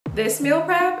This meal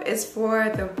prep is for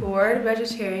the bored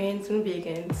vegetarians and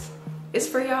vegans. It's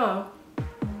for y'all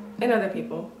and other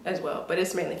people as well, but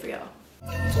it's mainly for y'all.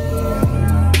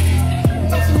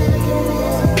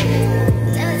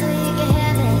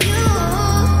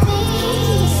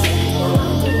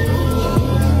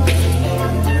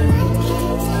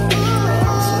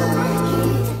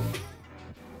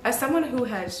 As someone who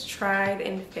has tried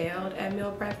and failed at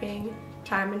meal prepping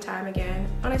time and time again,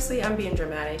 honestly, I'm being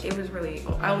dramatic. It was really,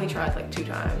 I only tried like 2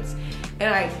 times.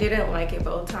 And I didn't like it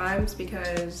both times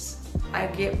because I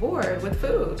get bored with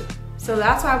food. So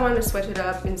that's why I wanted to switch it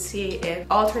up and see if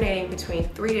alternating between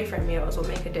 3 different meals will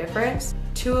make a difference.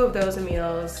 2 of those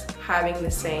meals having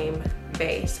the same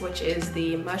base, which is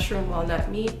the mushroom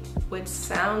walnut meat, which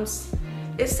sounds,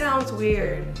 it sounds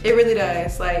weird. It really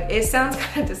does. Like, it sounds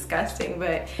kind of disgusting,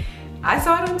 but I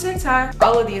saw it on TikTok.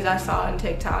 All of these I saw on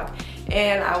TikTok.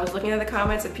 And I was looking at the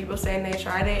comments of people saying they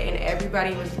tried it and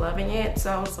everybody was loving it. So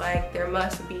I was like, there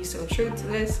must be some truth to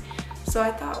this. So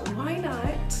I thought, why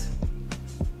not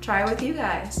try it with you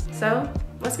guys? So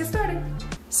let's get started.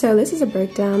 So this is a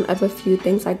breakdown of a few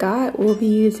things I got. We'll be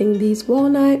using these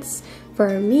walnuts for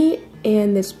our meat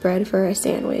and this bread for our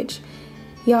sandwich.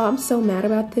 Y'all, I'm so mad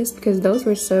about this because those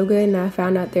were so good and I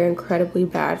found out they're incredibly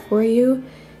bad for you.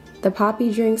 The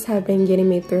poppy drinks have been getting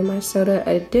me through my soda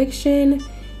addiction.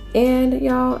 And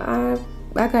y'all,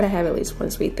 I gotta have at least 1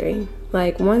 sweet thing.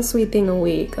 Like 1 sweet thing a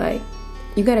week. Like,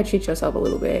 you gotta treat yourself a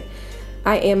little bit.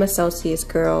 I am a Celsius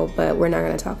girl, but we're not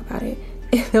gonna talk about it.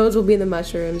 Those will be the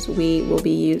mushrooms we will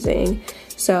be using.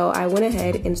 So I went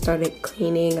ahead and started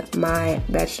cleaning my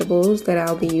vegetables that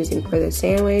I'll be using for the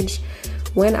sandwich.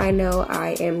 When I know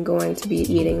I am going to be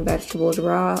eating vegetables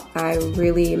raw, I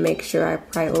really make sure I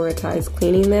prioritize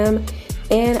cleaning them.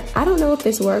 And I don't know if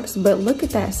this works, but look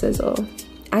at that sizzle.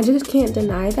 I just can't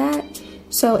deny that.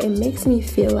 So it makes me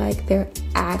feel like they're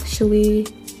actually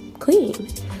clean.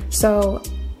 So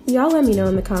y'all let me know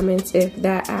in the comments if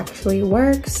that actually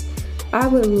works. I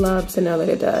would love to know that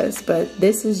it does, but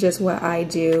this is just what I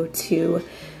do to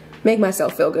make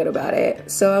myself feel good about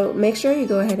it. So make sure you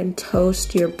go ahead and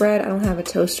toast your bread. I don't have a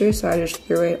toaster, so I just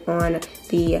threw it on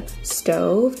the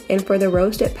stove. And for the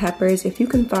roasted peppers, if you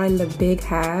can find the big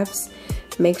halves,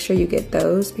 make sure you get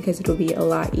those because it'll be a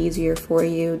lot easier for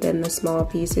you than the small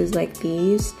pieces like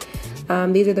these.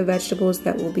 These are the vegetables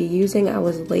that we'll be using. I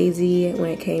was lazy when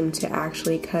it came to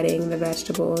actually cutting the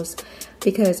vegetables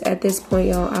because at this point,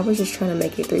 y'all, I was just trying to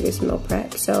make it through this meal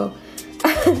prep. So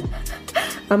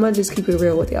I'm gonna just keep it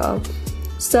real with y'all.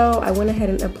 So I went ahead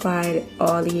and applied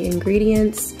all the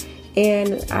ingredients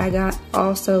and I got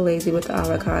also lazy with the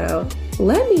avocado.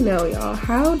 Let me know, y'all,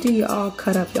 how do y'all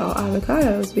cut up y'all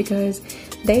avocados because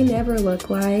they never look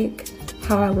like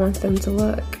how I want them to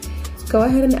look. Go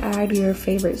ahead and add your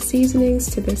favorite seasonings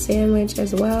to the sandwich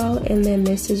as well, and then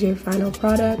this is your final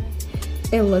product.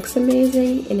 It looks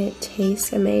amazing and it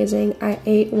tastes amazing. I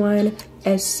ate one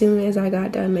as soon as I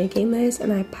got done making this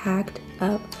and I packed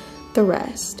up the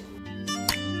rest.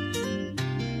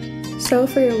 So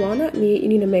for your walnut meat, you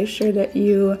need to make sure that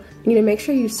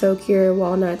you soak your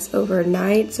walnuts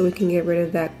overnight so we can get rid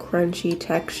of that crunchy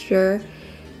texture.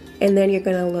 And then you're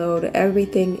gonna load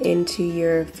everything into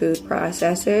your food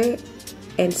processor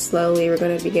and slowly we're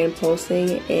gonna begin pulsing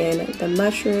in the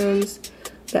mushrooms,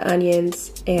 the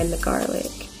onions, and the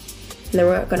garlic. And then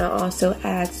we're gonna also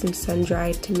add some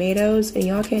sun-dried tomatoes, and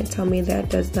y'all can't tell me that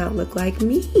does not look like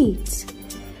meat.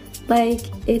 Like,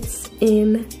 it's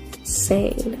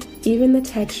insane. Even the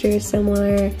texture is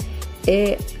similar.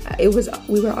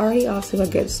 We were already off to a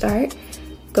good start.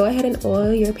 Go ahead and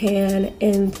oil your pan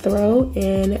and throw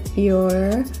in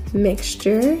your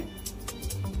mixture.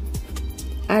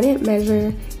 I didn't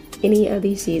measure any of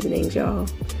these seasonings, y'all.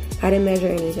 I didn't measure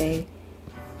anything.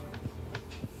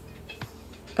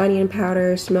 Onion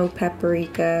powder, smoked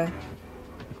paprika,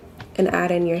 and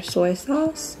add in your soy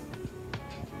sauce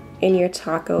and your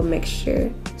taco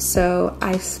mixture. So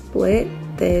I split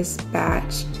this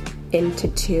batch into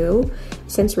 2.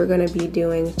 Since we're gonna be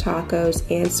doing tacos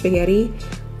and spaghetti,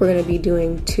 we're gonna be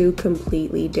doing 2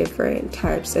 completely different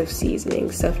types of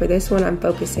seasonings. So for this one, I'm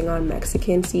focusing on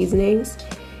Mexican seasonings,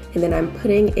 and then I'm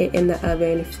putting it in the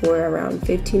oven for around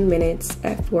 15 minutes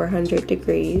at 400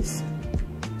 degrees.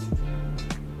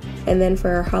 And then for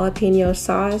our jalapeno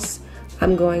sauce,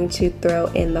 I'm going to throw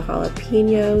in the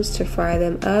jalapeños to fry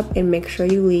them up and make sure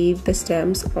you leave the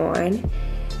stems on.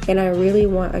 And I really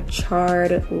want a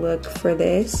charred look for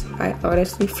this. I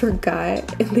honestly forgot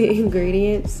the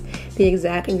ingredients, the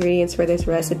exact ingredients for this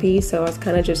recipe, so I was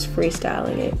kind of just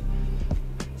freestyling it.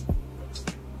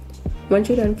 Once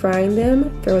you're done frying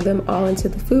them, throw them all into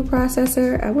the food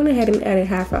processor. I went ahead and added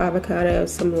half an avocado,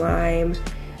 some lime,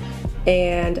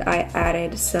 and I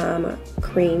added some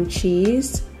cream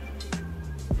cheese.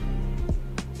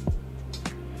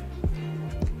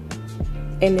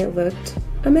 And it looked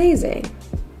amazing.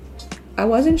 I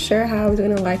wasn't sure how I was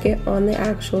gonna like it on the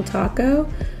actual taco,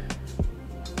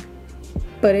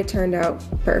 but it turned out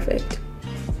perfect.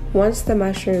 Once the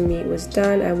mushroom meat was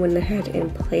done, I went ahead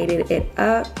and plated it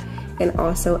up and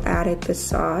also added the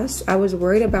sauce. I was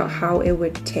worried about how it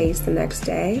would taste the next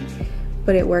day,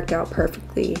 but it worked out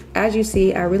perfectly. As you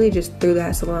see, I really just threw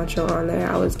that cilantro on there.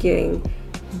 I was getting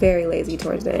very lazy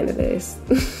towards the end of this.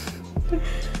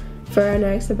 For our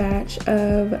next batch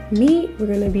of meat, we're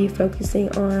gonna be focusing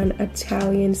on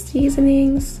Italian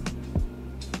seasonings,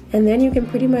 and then you can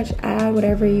pretty much add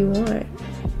whatever you want.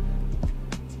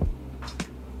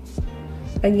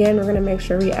 Again, we're gonna make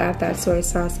sure we add that soy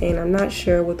sauce in. I'm not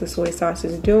sure what the soy sauce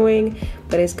is doing,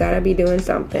 but it's gotta be doing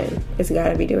something. It's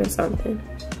gotta be doing something.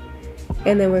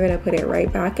 And then we're gonna put it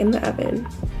right back in the oven.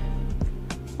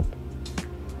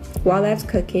 While that's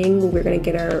cooking, we're gonna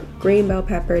get our green bell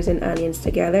peppers and onions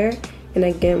together. And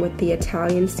again, with the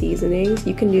Italian seasonings,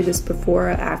 you can do this before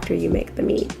or after you make the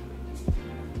meat.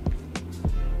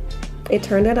 It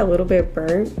turned out a little bit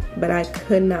burnt, but I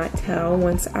could not tell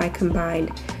once I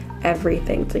combined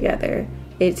everything together.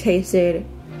 It tasted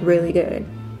really good.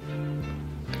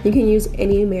 You can use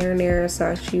any marinara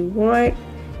sauce you want.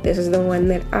 This is the one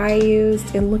that I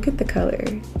used, and look at the color.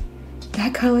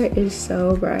 That color is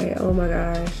so bright, oh my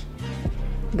gosh.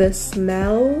 The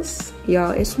smells, y'all,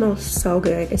 it smells so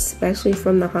good, especially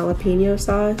from the jalapeno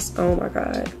sauce. Oh my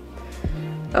god.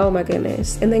 Oh my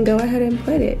goodness. And then go ahead and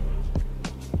put it.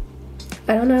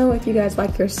 I don't know if you guys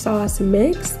like your sauce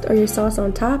mixed or your sauce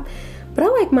on top, but I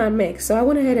like mine mixed, so I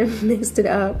went ahead and mixed it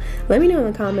up. Let me know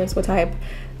in the comments what type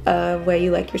of way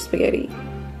you like your spaghetti.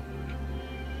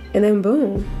 And then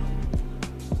boom.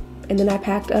 And then I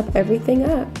packed up everything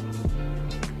up.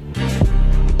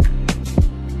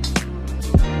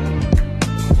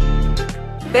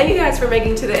 Thank you guys for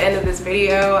making to the end of this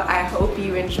video. I hope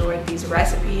you enjoyed these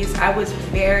recipes. I was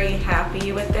very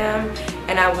happy with them,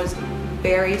 and I was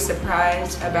very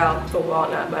surprised about the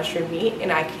walnut mushroom meat,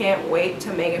 and I can't wait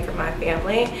to make it for my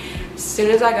family. As soon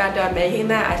as I got done making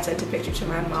that, I sent a picture to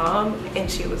my mom,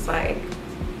 and she was like,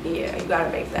 yeah, you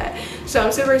gotta make that. So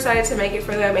I'm super excited to make it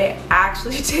for them. It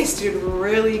actually tasted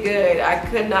really good. I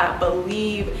could not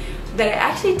believe that it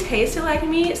actually tasted like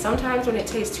meat. Sometimes when it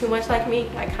tastes too much like meat,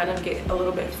 I kind of get a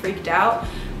little bit freaked out,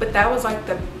 but that was like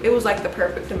it was like the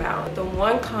perfect amount. The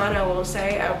one con I will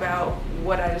say about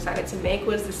what I decided to make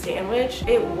was the sandwich.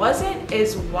 It wasn't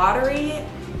as watery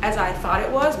as I thought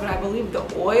it was, but I believe the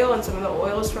oil and some of the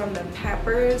oils from the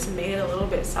peppers made it a little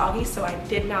bit soggy, so I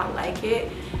did not like it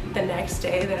the next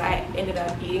day that I ended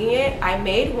up eating it. I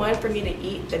made one for me to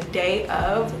eat the day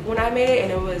of when I made it,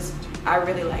 and I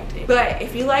really liked it. But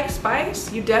if you like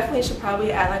spice, you definitely should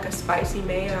probably add like a spicy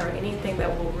mayo or anything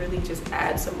that will really just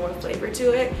add some more flavor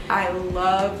to it. I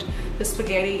loved the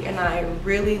spaghetti, and I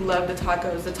really loved the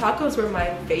tacos. The tacos were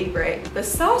my favorite. The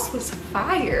sauce was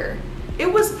fire.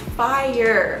 It was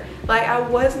fire. Like, I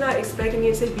was not expecting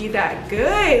it to be that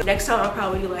good. Next time I'll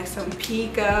probably do like some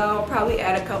pico. I'll probably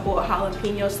add a couple of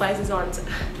jalapeno slices on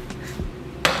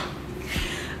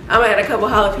I'm gonna add a couple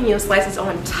jalapeno slices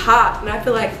on top, and I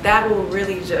feel like that will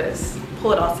really just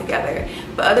pull it all together.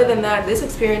 But other than that, this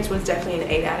experience was definitely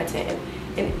an 8 out of 10.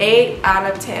 An 8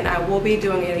 out of 10. I will be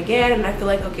doing it again, and I feel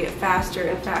like it'll get faster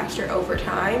and faster over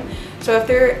time. So if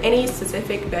there are any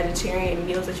specific vegetarian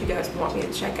meals that you guys want me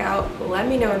to check out, let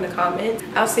me know in the comments.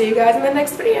 I'll see you guys in the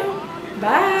next video.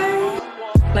 Bye.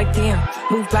 Like damn,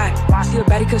 move back. She a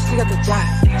baddie cause she got the jack.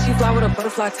 She fly with a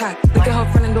butterfly tack. Look at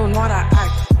her friend and don't know how to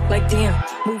act. Like damn,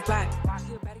 move back.